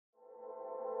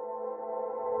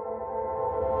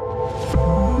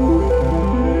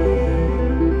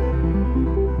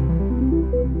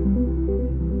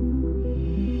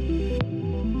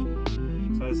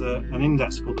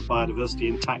index called the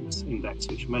Biodiversity Intactness Index,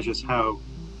 which measures how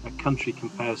a country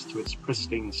compares to its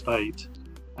pristine state.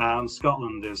 And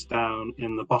Scotland is down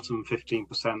in the bottom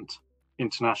 15%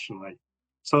 internationally.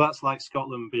 So that's like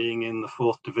Scotland being in the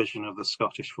fourth division of the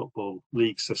Scottish Football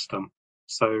League system.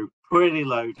 So pretty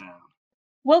low down.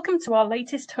 Welcome to our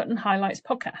latest Hutton Highlights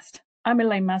podcast. I'm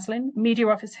Elaine Maslin, Media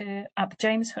Officer here at the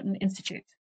James Hutton Institute.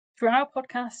 Through our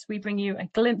podcast, we bring you a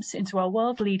glimpse into our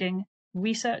world-leading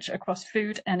research across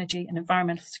food, energy and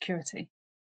environmental security.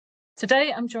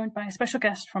 Today, I'm joined by a special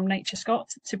guest from Nature Scot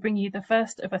to bring you the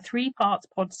first of a three-part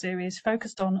pod series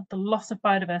focused on the loss of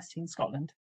biodiversity in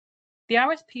Scotland. The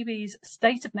RSPB's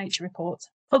State of Nature report,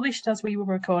 published as we were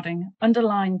recording,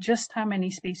 underlined just how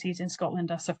many species in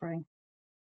Scotland are suffering.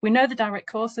 We know the direct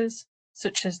causes,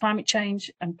 such as climate change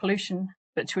and pollution,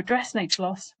 but to address nature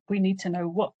loss, we need to know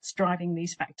what's driving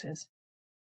these factors.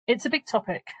 It's a big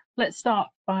topic. Let's start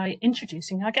by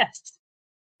introducing our guests.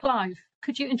 Clive,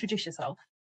 could you introduce yourself?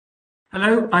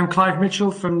 Hello, I'm Clive Mitchell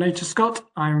from Nature Scot.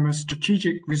 I'm a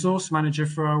strategic resource manager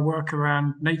for our work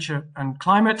around nature and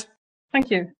climate. Thank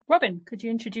you. Robin, could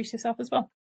you introduce yourself as well?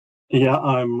 Yeah,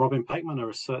 I'm Robin Pakeman, a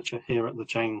researcher here at the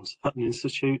James Hutton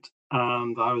Institute,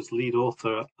 and I was lead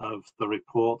author of the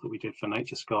report that we did for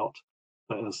Nature Scot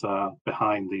that is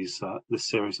behind this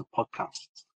series of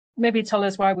podcasts. Maybe tell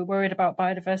us why we're worried about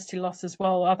biodiversity loss as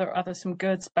well. Are there some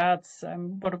goods, bads?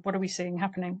 What are we seeing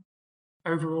happening?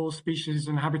 Overall, species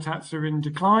and habitats are in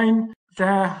decline.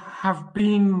 There have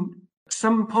been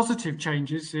some positive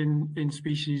changes in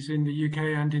species in the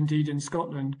UK and indeed in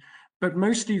Scotland, but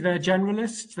mostly they're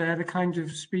generalists. They're the kind of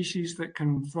species that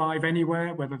can thrive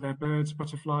anywhere, whether they're birds,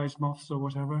 butterflies, moths, or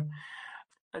whatever.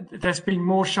 There's been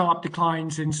more sharp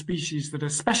declines in species that are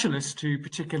specialists to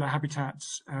particular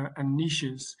habitats and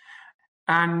niches.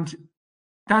 And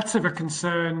that's of a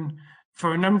concern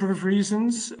for a number of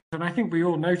reasons. And I think we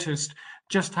all noticed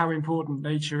just how important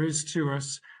nature is to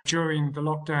us during the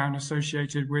lockdown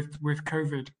associated with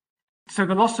COVID. So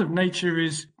the loss of nature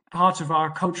is part of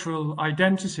our cultural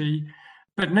identity,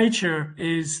 but nature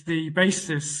is the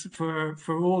basis for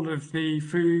all of the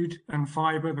food and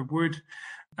fibre, the wood,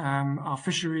 our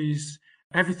fisheries,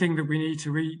 everything that we need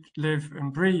to eat, live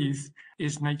and breathe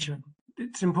is nature.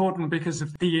 It's important because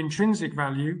of the intrinsic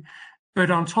value,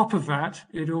 but on top of that,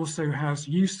 it also has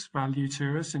use value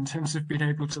to us in terms of being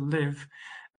able to live.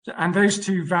 And those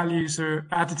two values are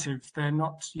additive. They're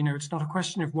not, it's not a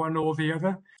question of one or the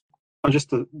other. And just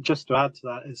to add to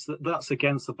that, is that's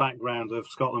against the background of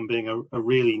Scotland being a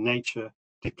really nature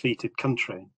depleted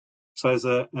country. So there's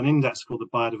an index called the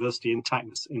Biodiversity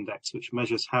Intactness Index, which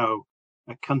measures how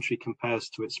a country compares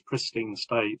to its pristine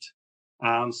state.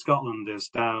 And Scotland is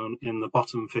down in the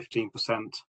bottom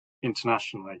 15%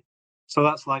 internationally. So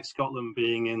that's like Scotland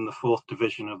being in the fourth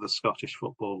division of the Scottish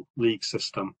Football League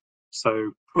system.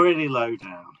 So pretty low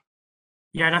down.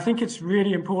 Yeah, and I think it's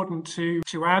really important to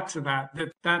add to that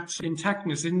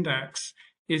intactness index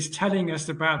is telling us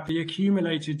about the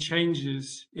accumulated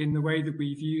changes in the way that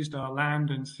we've used our land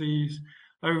and seas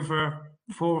over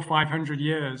 400 or 500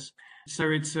 years. So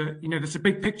it's there's a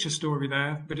big picture story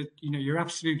there, but you're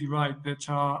absolutely right that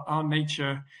our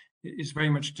nature is very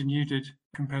much denuded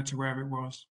compared to where it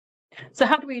was. So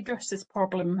how do we address this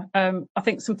problem? I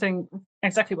think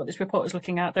exactly what this report is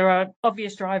looking at. There are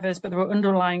obvious drivers, but there are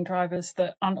underlying drivers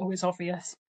that aren't always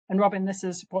obvious. And Robin, this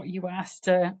is what you were asked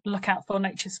to look at for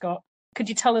Nature Scot. Could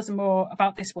you tell us more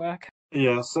about this work?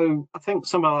 Yeah, so I think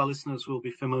some of our listeners will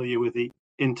be familiar with the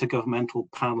Intergovernmental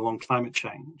Panel on Climate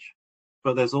Change,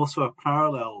 but there's also a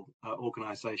parallel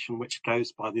organisation which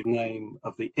goes by the name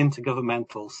of the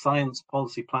Intergovernmental Science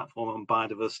Policy Platform on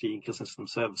Biodiversity Ecosystem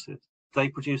Services. They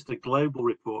produced a global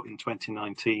report in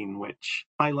 2019 which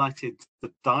highlighted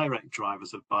the direct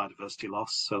drivers of biodiversity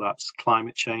loss. So that's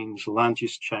climate change, land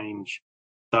use change,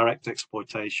 direct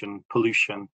exploitation,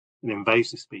 pollution, and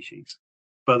invasive species.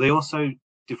 But they also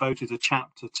devoted a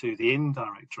chapter to the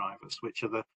indirect drivers, which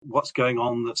are what's going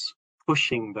on that's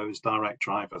pushing those direct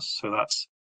drivers. So that's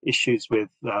issues with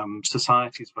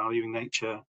societies valuing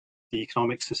nature, the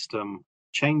economic system,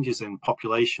 changes in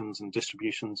populations and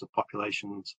distributions of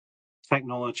populations,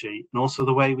 technology, and also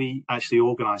the way we actually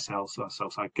organise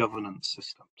ourselves, our governance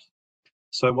systems.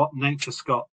 So what Nature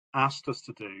Scot asked us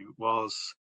to do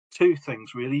was two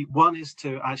things, really. One is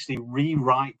to actually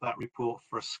rewrite that report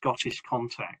for a Scottish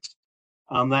context,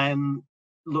 and then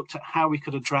looked at how we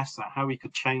could address that, how we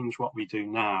could change what we do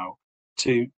now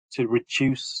to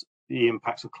reduce the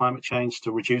impacts of climate change,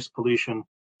 to reduce pollution,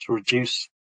 to reduce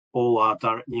all our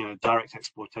direct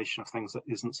exploitation of things that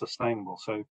isn't sustainable.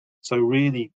 So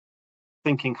really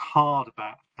thinking hard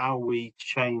about how we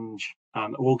change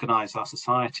and organise our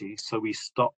society so we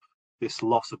stop this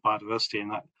loss of biodiversity,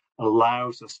 and that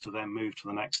allows us to then move to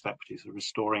the next step, which is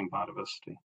restoring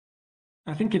biodiversity.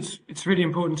 I think it's really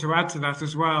important to add to that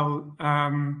as well,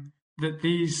 that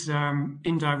these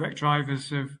indirect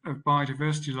drivers of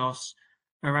biodiversity loss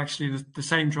are actually the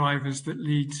same drivers that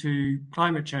lead to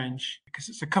climate change, because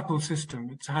it's a coupled system.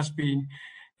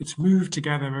 It's moved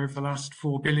together over the last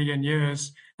 4 billion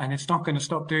years, and it's not going to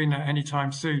stop doing that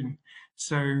anytime soon.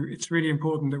 So it's really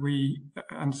important that we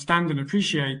understand and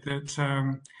appreciate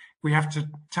that we have to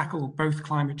tackle both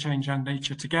climate change and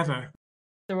nature together.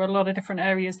 There are a lot of different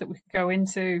areas that we could go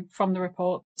into from the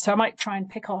report. So I might try and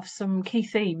pick off some key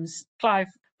themes. Clive,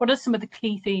 what are some of the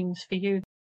key themes for you?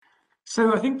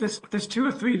 So I think there's 2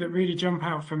 or 3 that really jump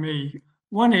out for me.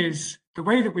 One is the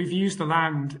way that we've used the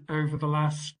land over the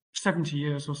last 70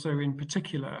 years or so in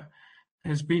particular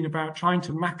has been about trying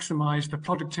to maximize the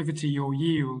productivity or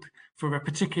yield for a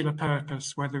particular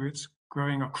purpose, whether it's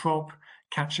growing a crop,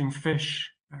 catching fish,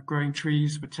 growing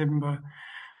trees for timber,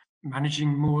 managing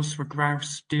moors for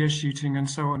grouse, deer shooting, and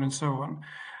so on and so on.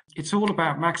 It's all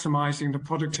about maximizing the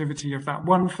productivity of that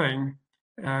one thing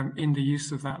in the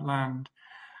use of that land.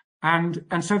 And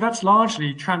so that's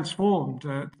largely transformed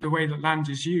the way that land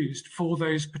is used for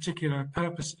those particular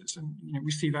purposes. And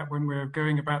we see that when we're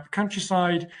going about the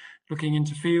countryside, looking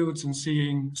into fields and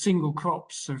seeing single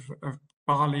crops of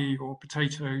barley or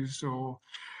potatoes or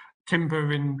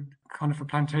timber in conifer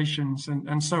plantations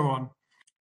and so on.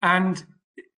 And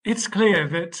it's clear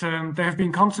that there have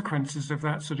been consequences of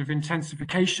that sort of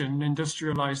intensification,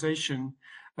 industrialization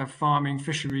of farming,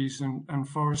 fisheries and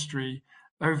forestry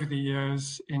over the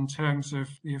years in terms of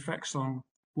the effects on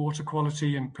water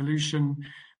quality and pollution,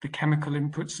 the chemical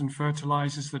inputs and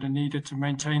fertilizers that are needed to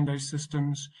maintain those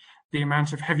systems, the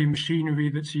amount of heavy machinery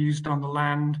that's used on the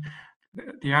land.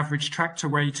 The average tractor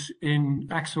weight in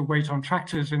axle weight on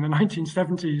tractors in the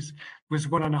 1970s was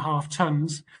 1.5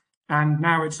 tons, and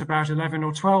now it's about 11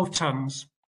 or 12 tons.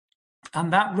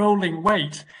 And that rolling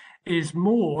weight is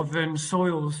more than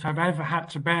soils have ever had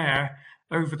to bear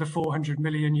over the 400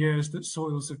 million years that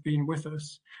soils have been with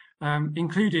us,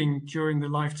 including during the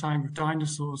lifetime of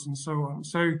dinosaurs and so on.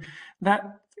 So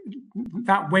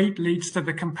that weight leads to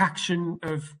the compaction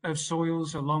of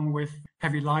soils along with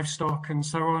heavy livestock and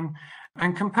so on.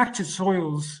 And compacted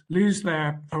soils lose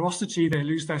their porosity, they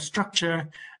lose their structure,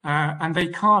 and they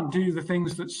can't do the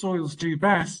things that soils do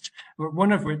best,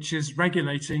 one of which is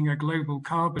regulating a global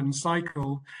carbon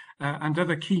cycle and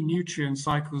other key nutrient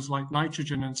cycles like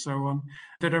nitrogen and so on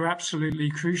that are absolutely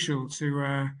crucial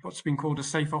to what's been called a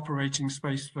safe operating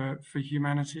space for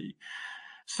humanity.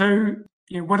 So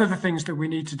one of the things that we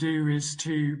need to do is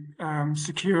to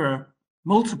secure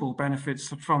multiple benefits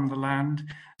from the land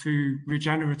to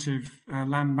regenerative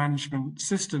land management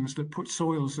systems that put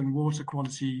soils and water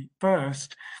quality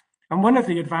first. And one of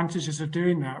the advantages of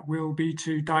doing that will be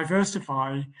to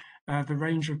diversify the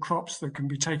range of crops that can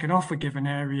be taken off a given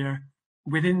area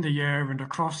within the year and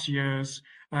across years,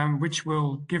 which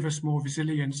will give us more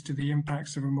resilience to the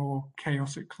impacts of a more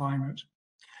chaotic climate.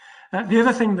 The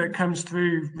other thing that comes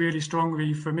through really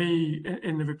strongly for me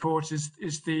in the report is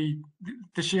the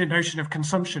sheer notion of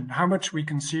consumption, how much we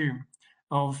consume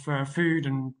of food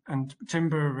and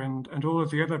timber and all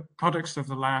of the other products of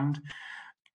the land.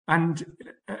 And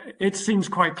it seems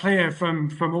quite clear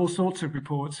from all sorts of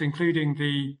reports, including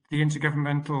the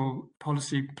Intergovernmental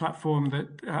Policy Platform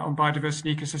that on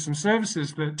Biodiversity and Ecosystem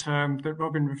Services that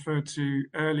Robin referred to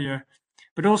earlier,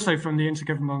 but also from the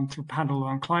Intergovernmental Panel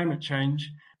on Climate Change,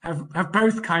 have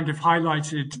both kind of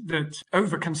highlighted that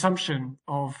overconsumption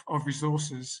of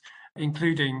resources,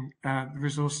 including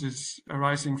resources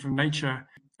arising from nature,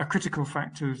 are critical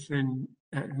factors in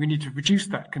we need to reduce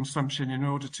that consumption in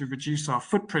order to reduce our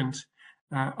footprint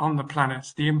on the planet,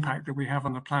 the impact that we have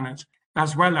on the planet,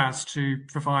 as well as to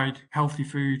provide healthy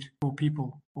food for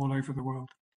people all over the world.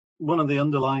 One of the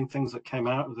underlying things that came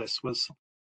out of this was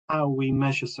how we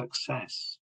measure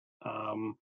success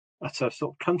at a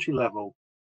sort of country level.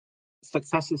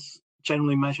 Success is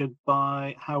generally measured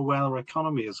by how well our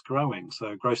economy is growing,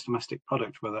 so gross domestic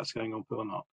product, whether that's going up or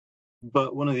not.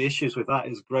 But one of the issues with that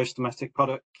is gross domestic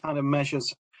product kind of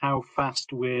measures how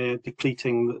fast we're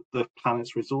depleting the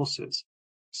planet's resources.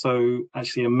 So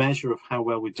actually a measure of how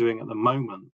well we're doing at the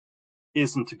moment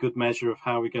isn't a good measure of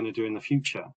how we're going to do in the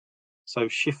future. So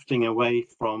shifting away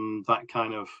from that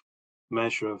kind of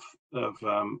measure of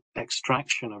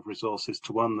extraction of resources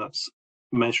to one that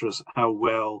measures how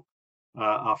well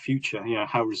our future,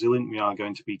 how resilient we are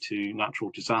going to be to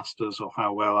natural disasters, or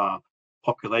how well our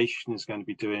population is going to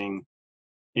be doing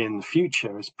in the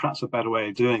future, is perhaps a better way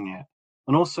of doing it.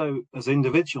 And also, as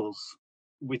individuals,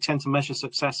 we tend to measure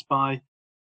success by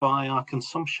our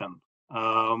consumption.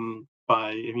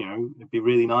 by, it'd be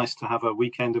really nice to have a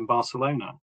weekend in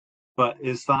Barcelona. But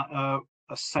is that a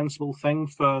sensible thing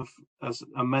as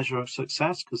a measure of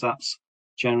success? Because that's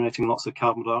generating lots of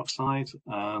carbon dioxide,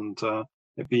 and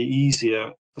it'd be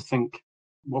easier to think.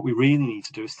 What we really need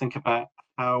to do is think about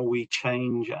how we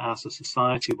change as a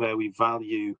society where we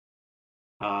value,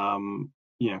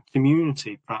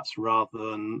 community, perhaps, rather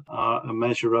than a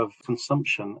measure of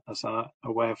consumption as a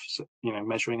way of,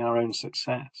 measuring our own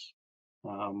success.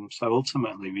 So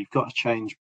ultimately, we've got to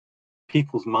change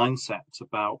people's mindsets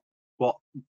about what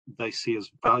they see as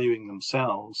valuing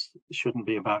themselves. It shouldn't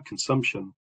be about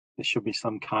consumption. It should be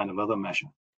some kind of other measure.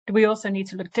 We also need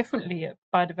to look differently at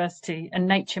biodiversity and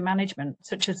nature management,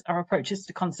 such as our approaches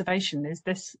to conservation. Is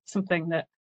this something that...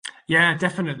 Yeah,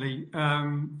 definitely.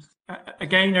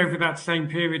 Again, over that same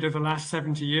period of the last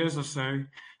 70 years or so,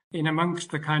 in amongst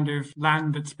the kind of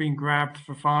land that's been grabbed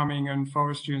for farming and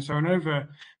forestry and so on, over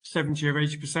 70 or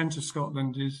 80% of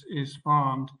Scotland is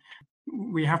farmed.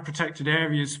 We have protected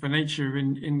areas for nature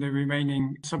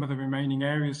in some of the remaining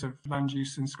areas of land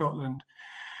use in Scotland.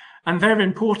 And they're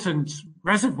important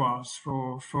reservoirs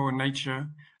for nature,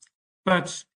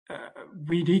 but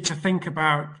we need to think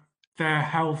about their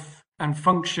health and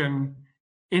function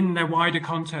in the wider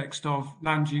context of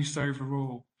land use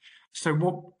overall. So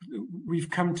what we've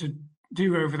come to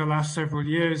do over the last several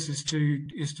years is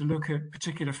to look at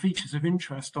particular features of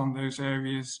interest on those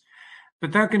areas,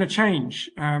 but they're going to change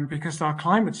because our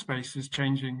climate space is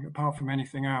changing apart from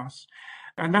anything else.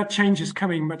 And that change is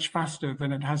coming much faster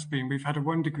than it has been. We've had a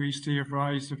 1 degree C of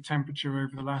rise of temperature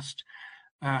over the last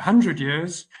 100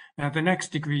 years. The next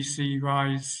degree C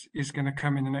rise is going to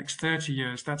come in the next 30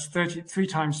 years. That's 3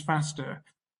 times faster.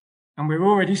 And we're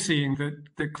already seeing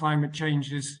that climate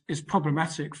change is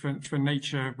problematic for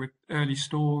nature, with early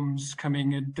storms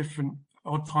coming in different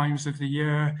odd times of the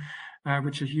year,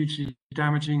 which are hugely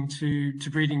damaging to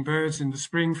breeding birds in the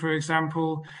spring, for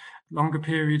example. Longer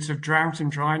periods of drought and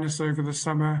dryness over the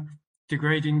summer,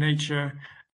 degrading nature.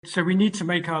 So we need to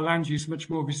make our land use much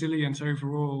more resilient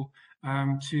overall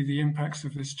to the impacts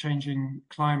of this changing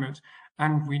climate.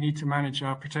 And we need to manage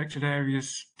our protected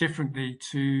areas differently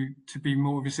to be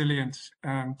more resilient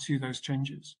to those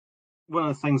changes. One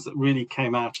of the things that really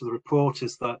came out of the report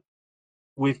is that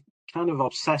we've kind of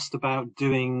obsessed about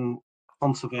doing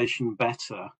conservation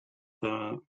better.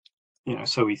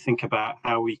 So we think about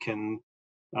how we can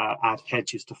add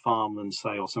hedges to farmland,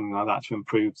 say, or something like that, to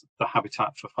improve the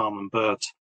habitat for farmland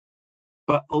birds.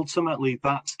 But ultimately,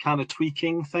 that's kind of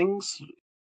tweaking things,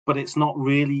 but it's not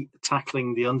really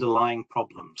tackling the underlying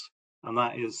problems. And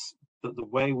that is that the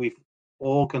way we've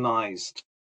organized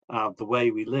the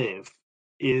way we live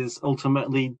is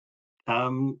ultimately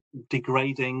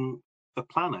degrading the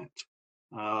planet.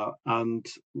 And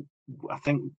I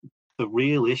think the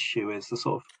real issue is the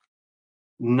sort of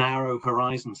narrow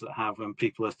horizons that have when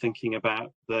people are thinking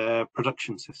about their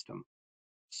production system.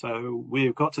 So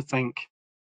we've got to think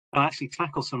and actually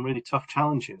tackle some really tough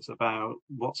challenges about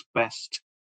what's best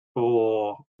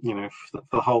for for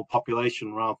the whole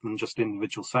population rather than just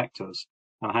individual sectors,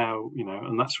 and how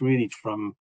and that's really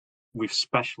we've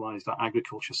specialized our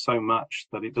agriculture so much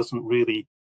that it doesn't really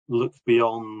look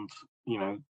beyond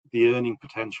the earning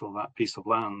potential of that piece of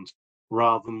land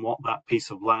rather than what that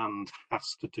piece of land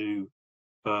has to do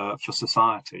for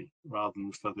society, rather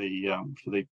than for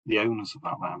the owners of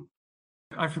that land.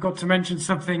 I forgot to mention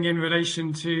something in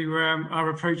relation to our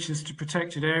approaches to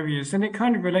protected areas, and it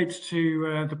kind of relates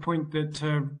to the point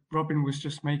that Robin was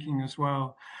just making as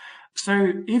well.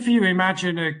 So if you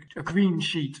imagine a green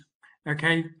sheet,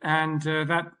 okay, and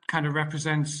that kind of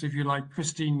represents, if you like,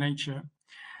 pristine nature,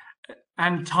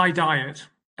 and tie-dye it,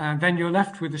 and then you're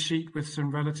left with a sheet with some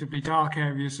relatively dark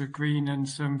areas of green and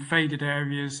some faded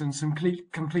areas and some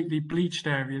completely bleached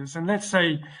areas. And let's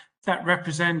say that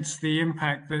represents the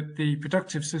impact that the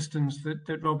productive systems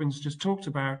that Robin's just talked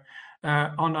about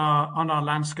on our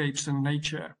landscapes and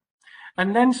nature.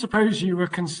 And then suppose you were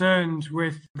concerned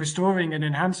with restoring and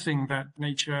enhancing that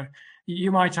nature,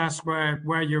 you might ask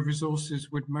where your resources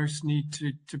would most need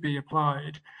to be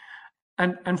applied.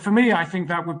 And for me, I think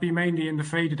that would be mainly in the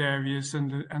faded areas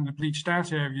and the bleached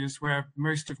out areas where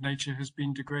most of nature has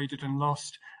been degraded and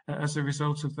lost as a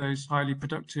result of those highly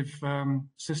productive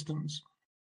systems.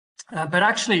 But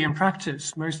actually, in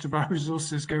practice, most of our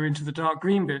resources go into the dark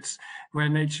green bits where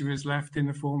nature is left in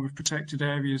the form of protected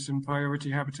areas and priority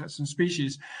habitats and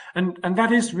species. And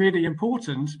that is really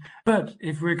important. But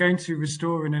if we're going to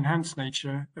restore and enhance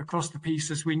nature across the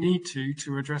piece as we need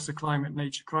to address a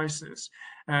climate-nature crisis,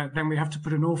 then we have to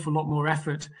put an awful lot more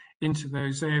effort into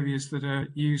those areas that are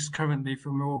used currently for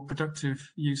more productive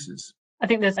uses. I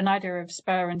think there's an idea of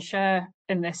spare and share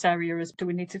in this area. As do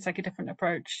we need to take a different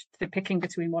approach to picking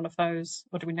between one of those,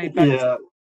 or do we need both? Yeah,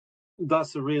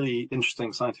 that's a really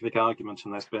interesting scientific argument,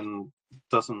 and there's been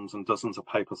dozens and dozens of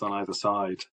papers on either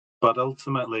side. But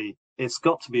ultimately, it's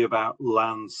got to be about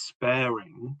land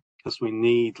sparing, because we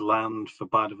need land for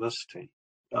biodiversity.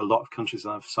 A lot of countries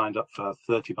have signed up for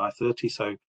 30 by 30,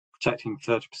 so protecting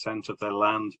 30% of their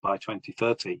land by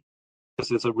 2030, because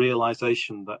there's a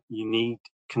realization that you need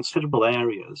considerable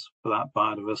areas for that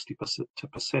biodiversity to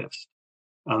persist.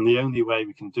 And the only way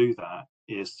we can do that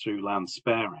is through land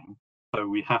sparing. So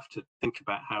we have to think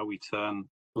about how we turn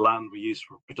land we use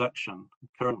for production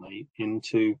currently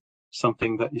into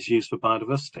something that is used for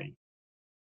biodiversity.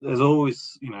 There's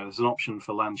always, there's an option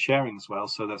for land sharing as well.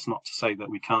 So that's not to say that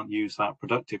we can't use that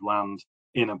productive land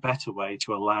in a better way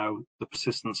to allow the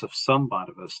persistence of some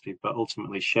biodiversity, but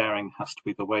ultimately sharing has to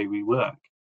be the way we work.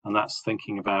 And that's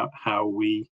thinking about how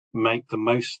we make the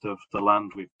most of the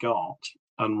land we've got,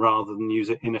 and rather than use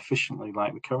it inefficiently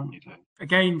like we currently do.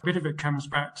 Again, a bit of it comes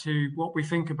back to what we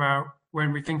think about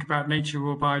when we think about nature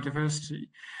or biodiversity.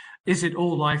 Is it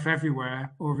all life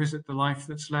everywhere, or is it the life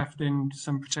that's left in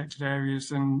some protected areas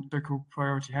and local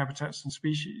priority habitats and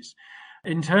species?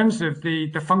 In terms of the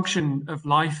function of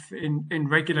life in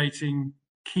regulating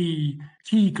key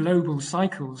global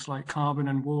cycles like carbon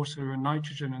and water and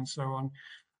nitrogen and so on,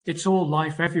 it's all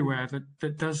life everywhere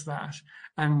that does that.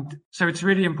 And so it's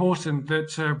really important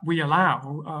that we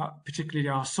allow, particularly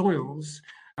our soils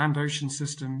and ocean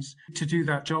systems, to do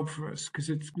that job for us, because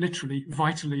it's literally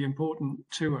vitally important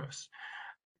to us.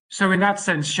 So in that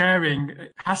sense, sharing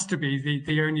has to be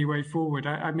the only way forward.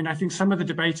 I mean, I think some of the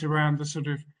debate around the sort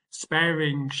of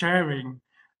sparing, sharing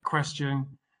question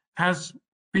has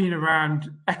been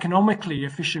around economically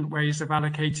efficient ways of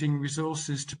allocating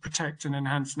resources to protect and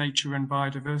enhance nature and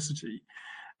biodiversity.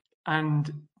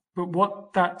 But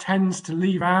what that tends to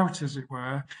leave out, as it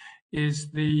were, is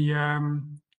the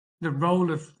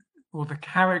role of, or the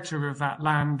character of that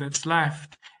land that's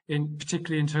left,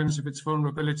 particularly in terms of its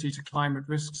vulnerability to climate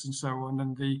risks and so on,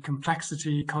 and the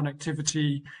complexity,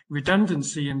 connectivity,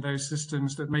 redundancy in those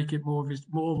systems that make it more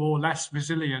or less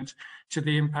resilient to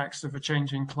the impacts of a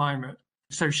changing climate.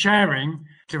 So sharing,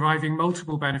 deriving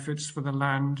multiple benefits for the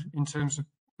land in terms of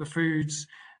the foods,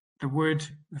 the wood,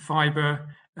 the fibre,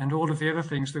 and all of the other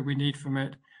things that we need from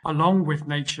it, along with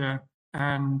nature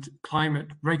and climate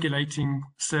regulating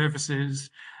services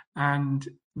and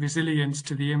resilience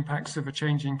to the impacts of a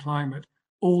changing climate,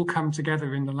 all come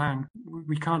together in the land.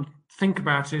 We can't think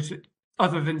about it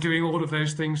other than doing all of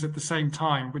those things at the same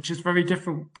time, which is very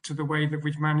different to the way that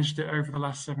we've managed it over the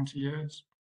last 70 years.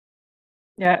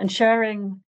 Yeah, and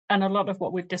sharing, and a lot of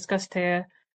what we've discussed here,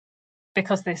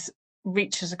 because this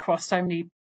reaches across so many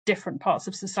different parts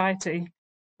of society,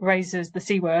 raises the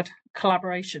C word,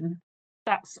 collaboration.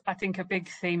 That's, I think, a big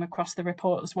theme across the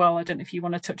report as well. I don't know if you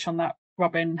want to touch on that,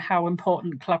 Robin, how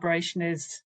important collaboration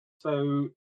is. So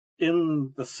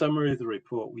in the summary of the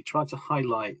report, we tried to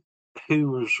highlight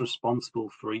who was responsible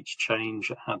for each change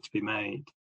that had to be made.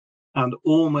 And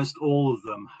almost all of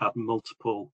them had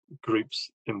multiple groups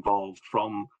involved,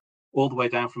 from all the way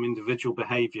down from individual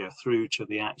behaviour through to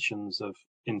the actions of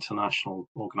international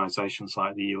organisations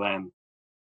like the UN.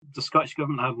 The Scottish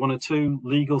Government had one or two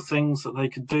legal things that they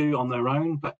could do on their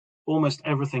own, but almost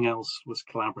everything else was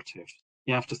collaborative.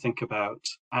 You have to think about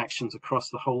actions across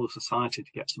the whole of society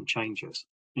to get some changes.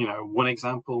 One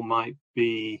example might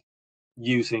be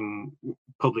using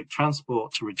public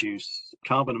transport to reduce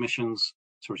carbon emissions,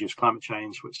 to reduce climate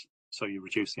change, so you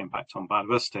reduce the impact on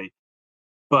biodiversity.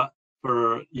 But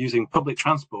for using public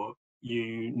transport,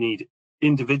 you need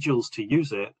individuals to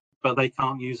use it, but they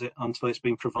can't use it until it's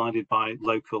been provided by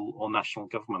local or national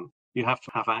government. You have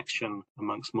to have action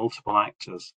amongst multiple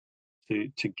actors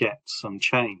to get some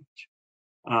change.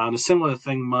 And a similar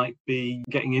thing might be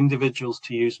getting individuals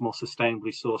to use more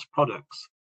sustainably sourced products.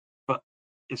 But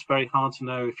it's very hard to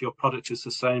know if your product is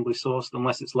sustainably sourced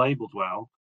unless it's labelled well.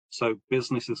 So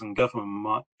businesses and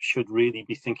government should really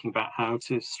be thinking about how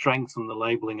to strengthen the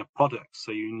labelling of products,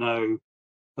 so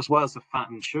as well as the fat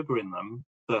and sugar in them,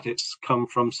 that it's come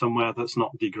from somewhere that's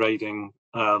not degrading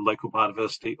local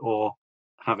biodiversity or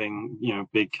having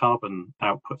big carbon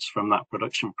outputs from that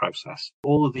production process.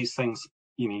 All of these things,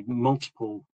 you need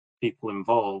multiple people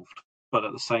involved, but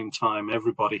at the same time,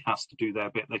 everybody has to do their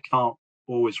bit. They can't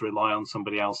always rely on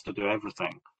somebody else to do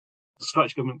everything. The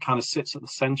Scottish Government kind of sits at the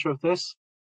centre of this,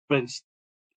 but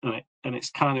it's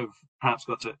kind of perhaps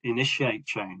got to initiate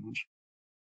change,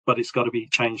 but it's got to be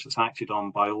change that's acted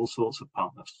on by all sorts of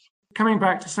partners. Coming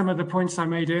back to some of the points I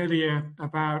made earlier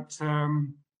about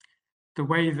the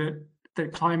way that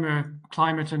that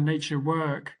climate and nature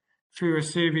work through a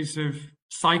series of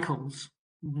cycles.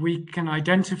 We can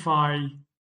identify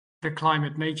the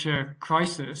climate-nature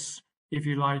crisis, if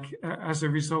you like, as a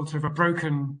result of a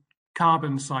broken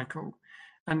carbon cycle.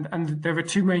 And there are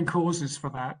two main causes for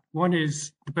that. One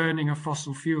is the burning of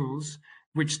fossil fuels,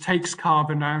 which takes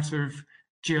carbon out of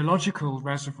geological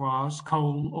reservoirs,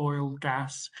 coal, oil,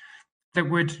 gas, that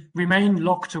would remain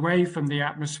locked away from the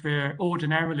atmosphere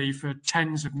ordinarily for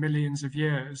tens of millions of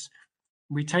years.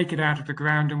 We take it out of the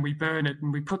ground and we burn it,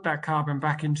 and we put that carbon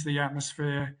back into the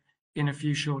atmosphere in a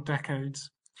few short decades.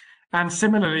 And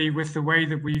similarly, with the way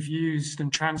that we've used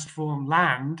and transformed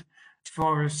land,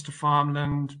 forest to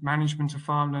farmland, management of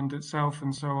farmland itself,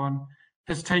 and so on,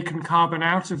 has taken carbon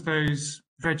out of those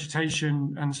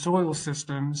vegetation and soil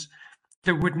systems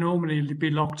that would normally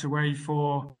be locked away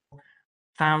for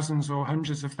thousands or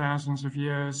hundreds of thousands of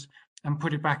years and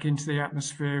put it back into the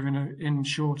atmosphere in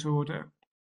short order.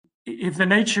 If the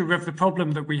nature of the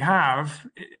problem that we have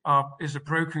is a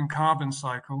broken carbon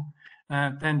cycle,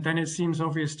 then it seems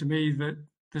obvious to me that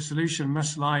the solution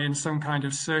must lie in some kind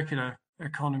of circular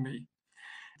economy.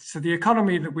 So the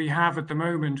economy that we have at the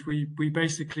moment,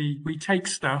 we take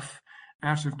stuff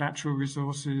out of natural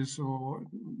resources or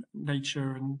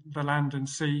nature and the land and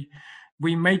sea.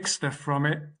 We make stuff from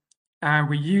it,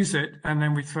 we use it, and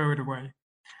then we throw it away.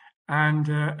 And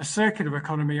a circular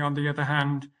economy, on the other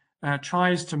hand,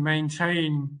 tries to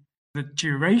maintain the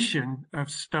duration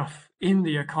of stuff in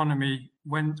the economy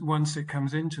once it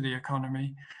comes into the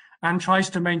economy, and tries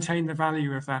to maintain the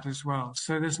value of that as well.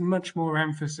 So there's much more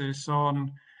emphasis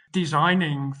on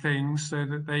designing things so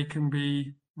that they can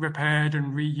be repaired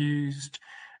and reused,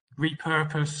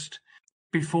 repurposed,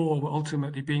 before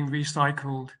ultimately being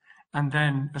recycled, and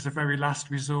then as a very last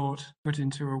resort put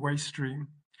into a waste stream.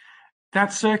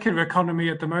 That circular economy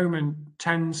at the moment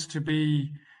tends to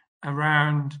be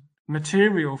around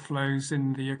material flows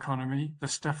in the economy, the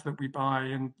stuff that we buy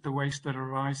and the waste that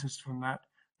arises from that.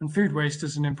 And food waste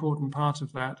is an important part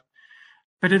of that.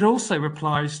 But it also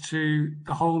applies to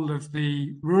the whole of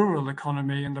the rural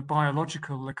economy and the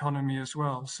biological economy as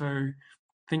well. So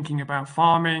thinking about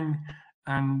farming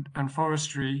and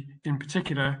forestry in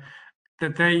particular,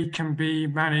 that they can be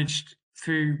managed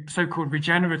through so-called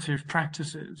regenerative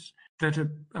practices that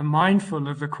are mindful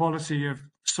of the quality of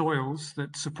soils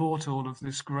that support all of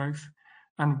this growth,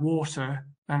 and water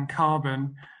and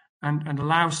carbon, and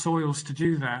allow soils to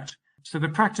do that. So the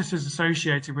practices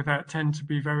associated with that tend to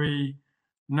be very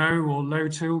no or low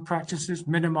till practices,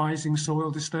 minimizing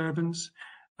soil disturbance,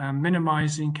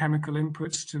 minimizing chemical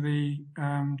inputs to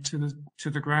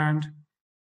the ground,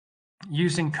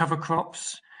 using cover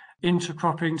crops,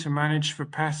 intercropping to manage for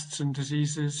pests and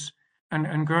diseases,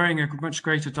 and growing a much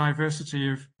greater diversity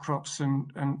of crops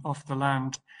and off the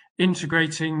land,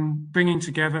 integrating, bringing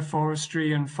together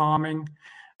forestry and farming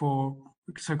for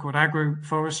so-called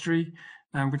agroforestry,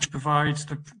 which provides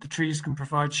the trees can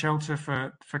provide shelter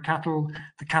for cattle,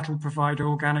 the cattle provide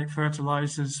organic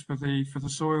fertilizers for the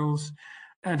soils,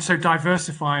 and so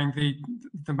diversifying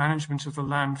the management of the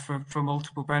land for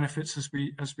multiple benefits,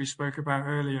 as we spoke about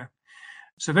earlier.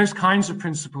 So those kinds of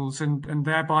principles, and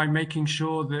thereby making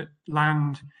sure that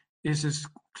land is as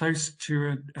close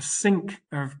to a sink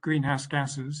of greenhouse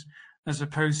gases as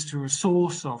opposed to a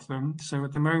source of them. So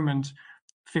at the moment,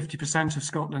 50% of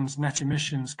Scotland's net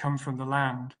emissions come from the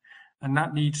land, and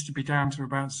that needs to be down to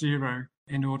about zero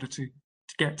in order to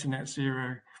get to net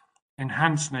zero,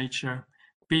 enhance nature,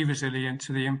 be resilient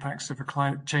to the impacts of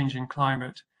a changing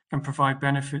climate, and provide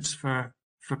benefits for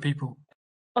people.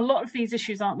 A lot of these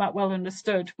issues aren't that well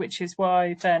understood, which is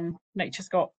why then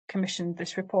NatureScot commissioned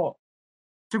this report.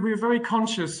 So we were very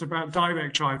conscious about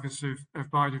direct drivers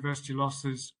of biodiversity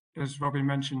losses, as Robin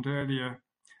mentioned earlier.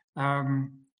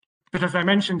 But as I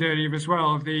mentioned earlier as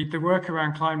well, the work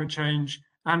around climate change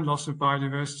and loss of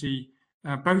biodiversity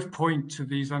both point to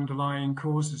these underlying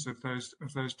causes of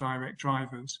those direct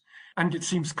drivers. And it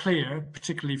seems clear,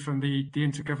 particularly from the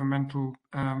intergovernmental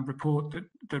report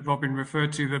that Robin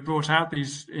referred to, that brought out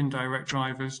these indirect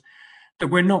drivers, that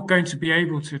we're not going to be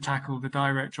able to tackle the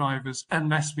direct drivers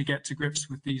unless we get to grips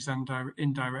with these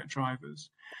indirect drivers.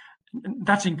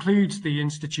 That includes the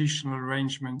institutional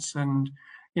arrangements. And,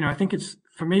 you know, I think it's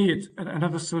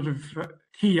another sort of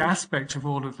key aspect of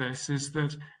all of this is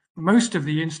that most of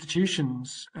the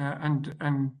institutions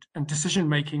and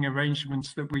decision-making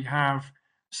arrangements that we have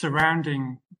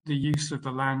surrounding the use of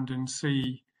the land and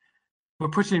sea were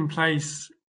put in place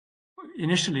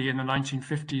initially in the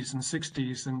 1950s and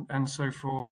 60s and so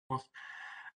forth,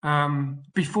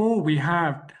 before we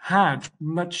have had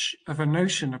much of a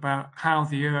notion about how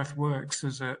the Earth works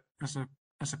as a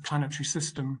planetary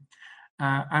system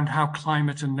and how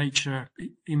climate and nature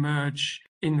emerge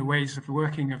in the ways of the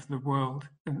working of the world.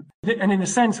 And in a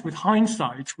sense, with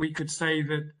hindsight, we could say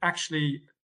that actually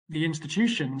the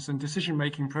institutions and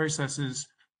decision-making processes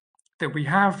that we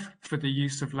have for the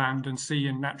use of land and sea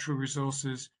and natural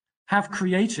resources have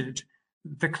created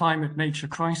the climate-nature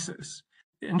crisis.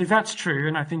 And if that's true,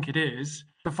 and I think it is,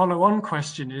 the follow-on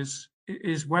question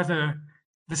is whether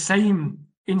the same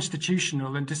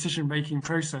institutional and decision-making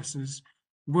processes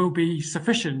will be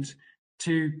sufficient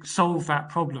to solve that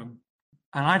problem.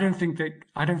 And I don't think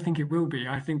it will be.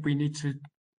 I think we need to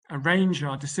arrange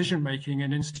our decision-making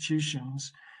and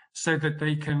institutions so that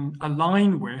they can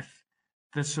align with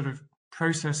the sort of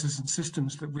processes and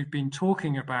systems that we've been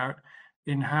talking about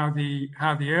in how the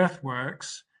Earth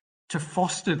works, to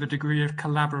foster the degree of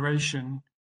collaboration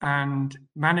and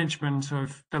management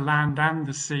of the land and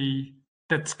the sea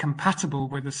that's compatible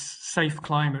with a safe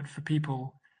climate for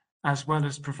people, as well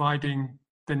as providing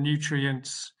the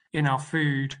nutrients in our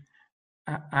food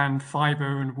and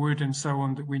fibre and wood and so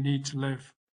on that we need to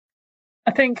live.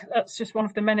 I think that's just one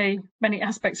of the many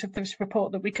aspects of this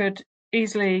report that we could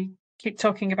easily keep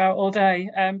talking about all day,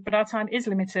 but our time is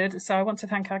limited, so I want to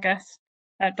thank our guests,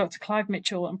 Dr. Clive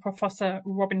Mitchell and Professor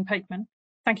Robin Pakeman.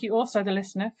 Thank you also, the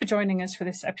listener, for joining us for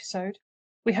this episode.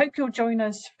 We hope you'll join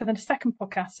us for the second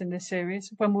podcast in this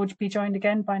series, when we'll be joined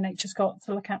again by NatureScot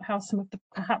to look at how some of the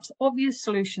perhaps obvious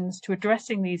solutions to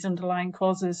addressing these underlying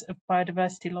causes of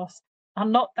biodiversity loss are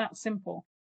not that simple.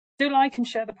 Do like and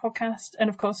share the podcast, and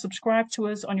of course subscribe to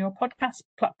us on your podcast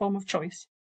platform of choice.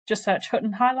 Just search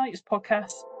Hutton Highlights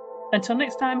Podcast. Until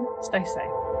next time, stay safe.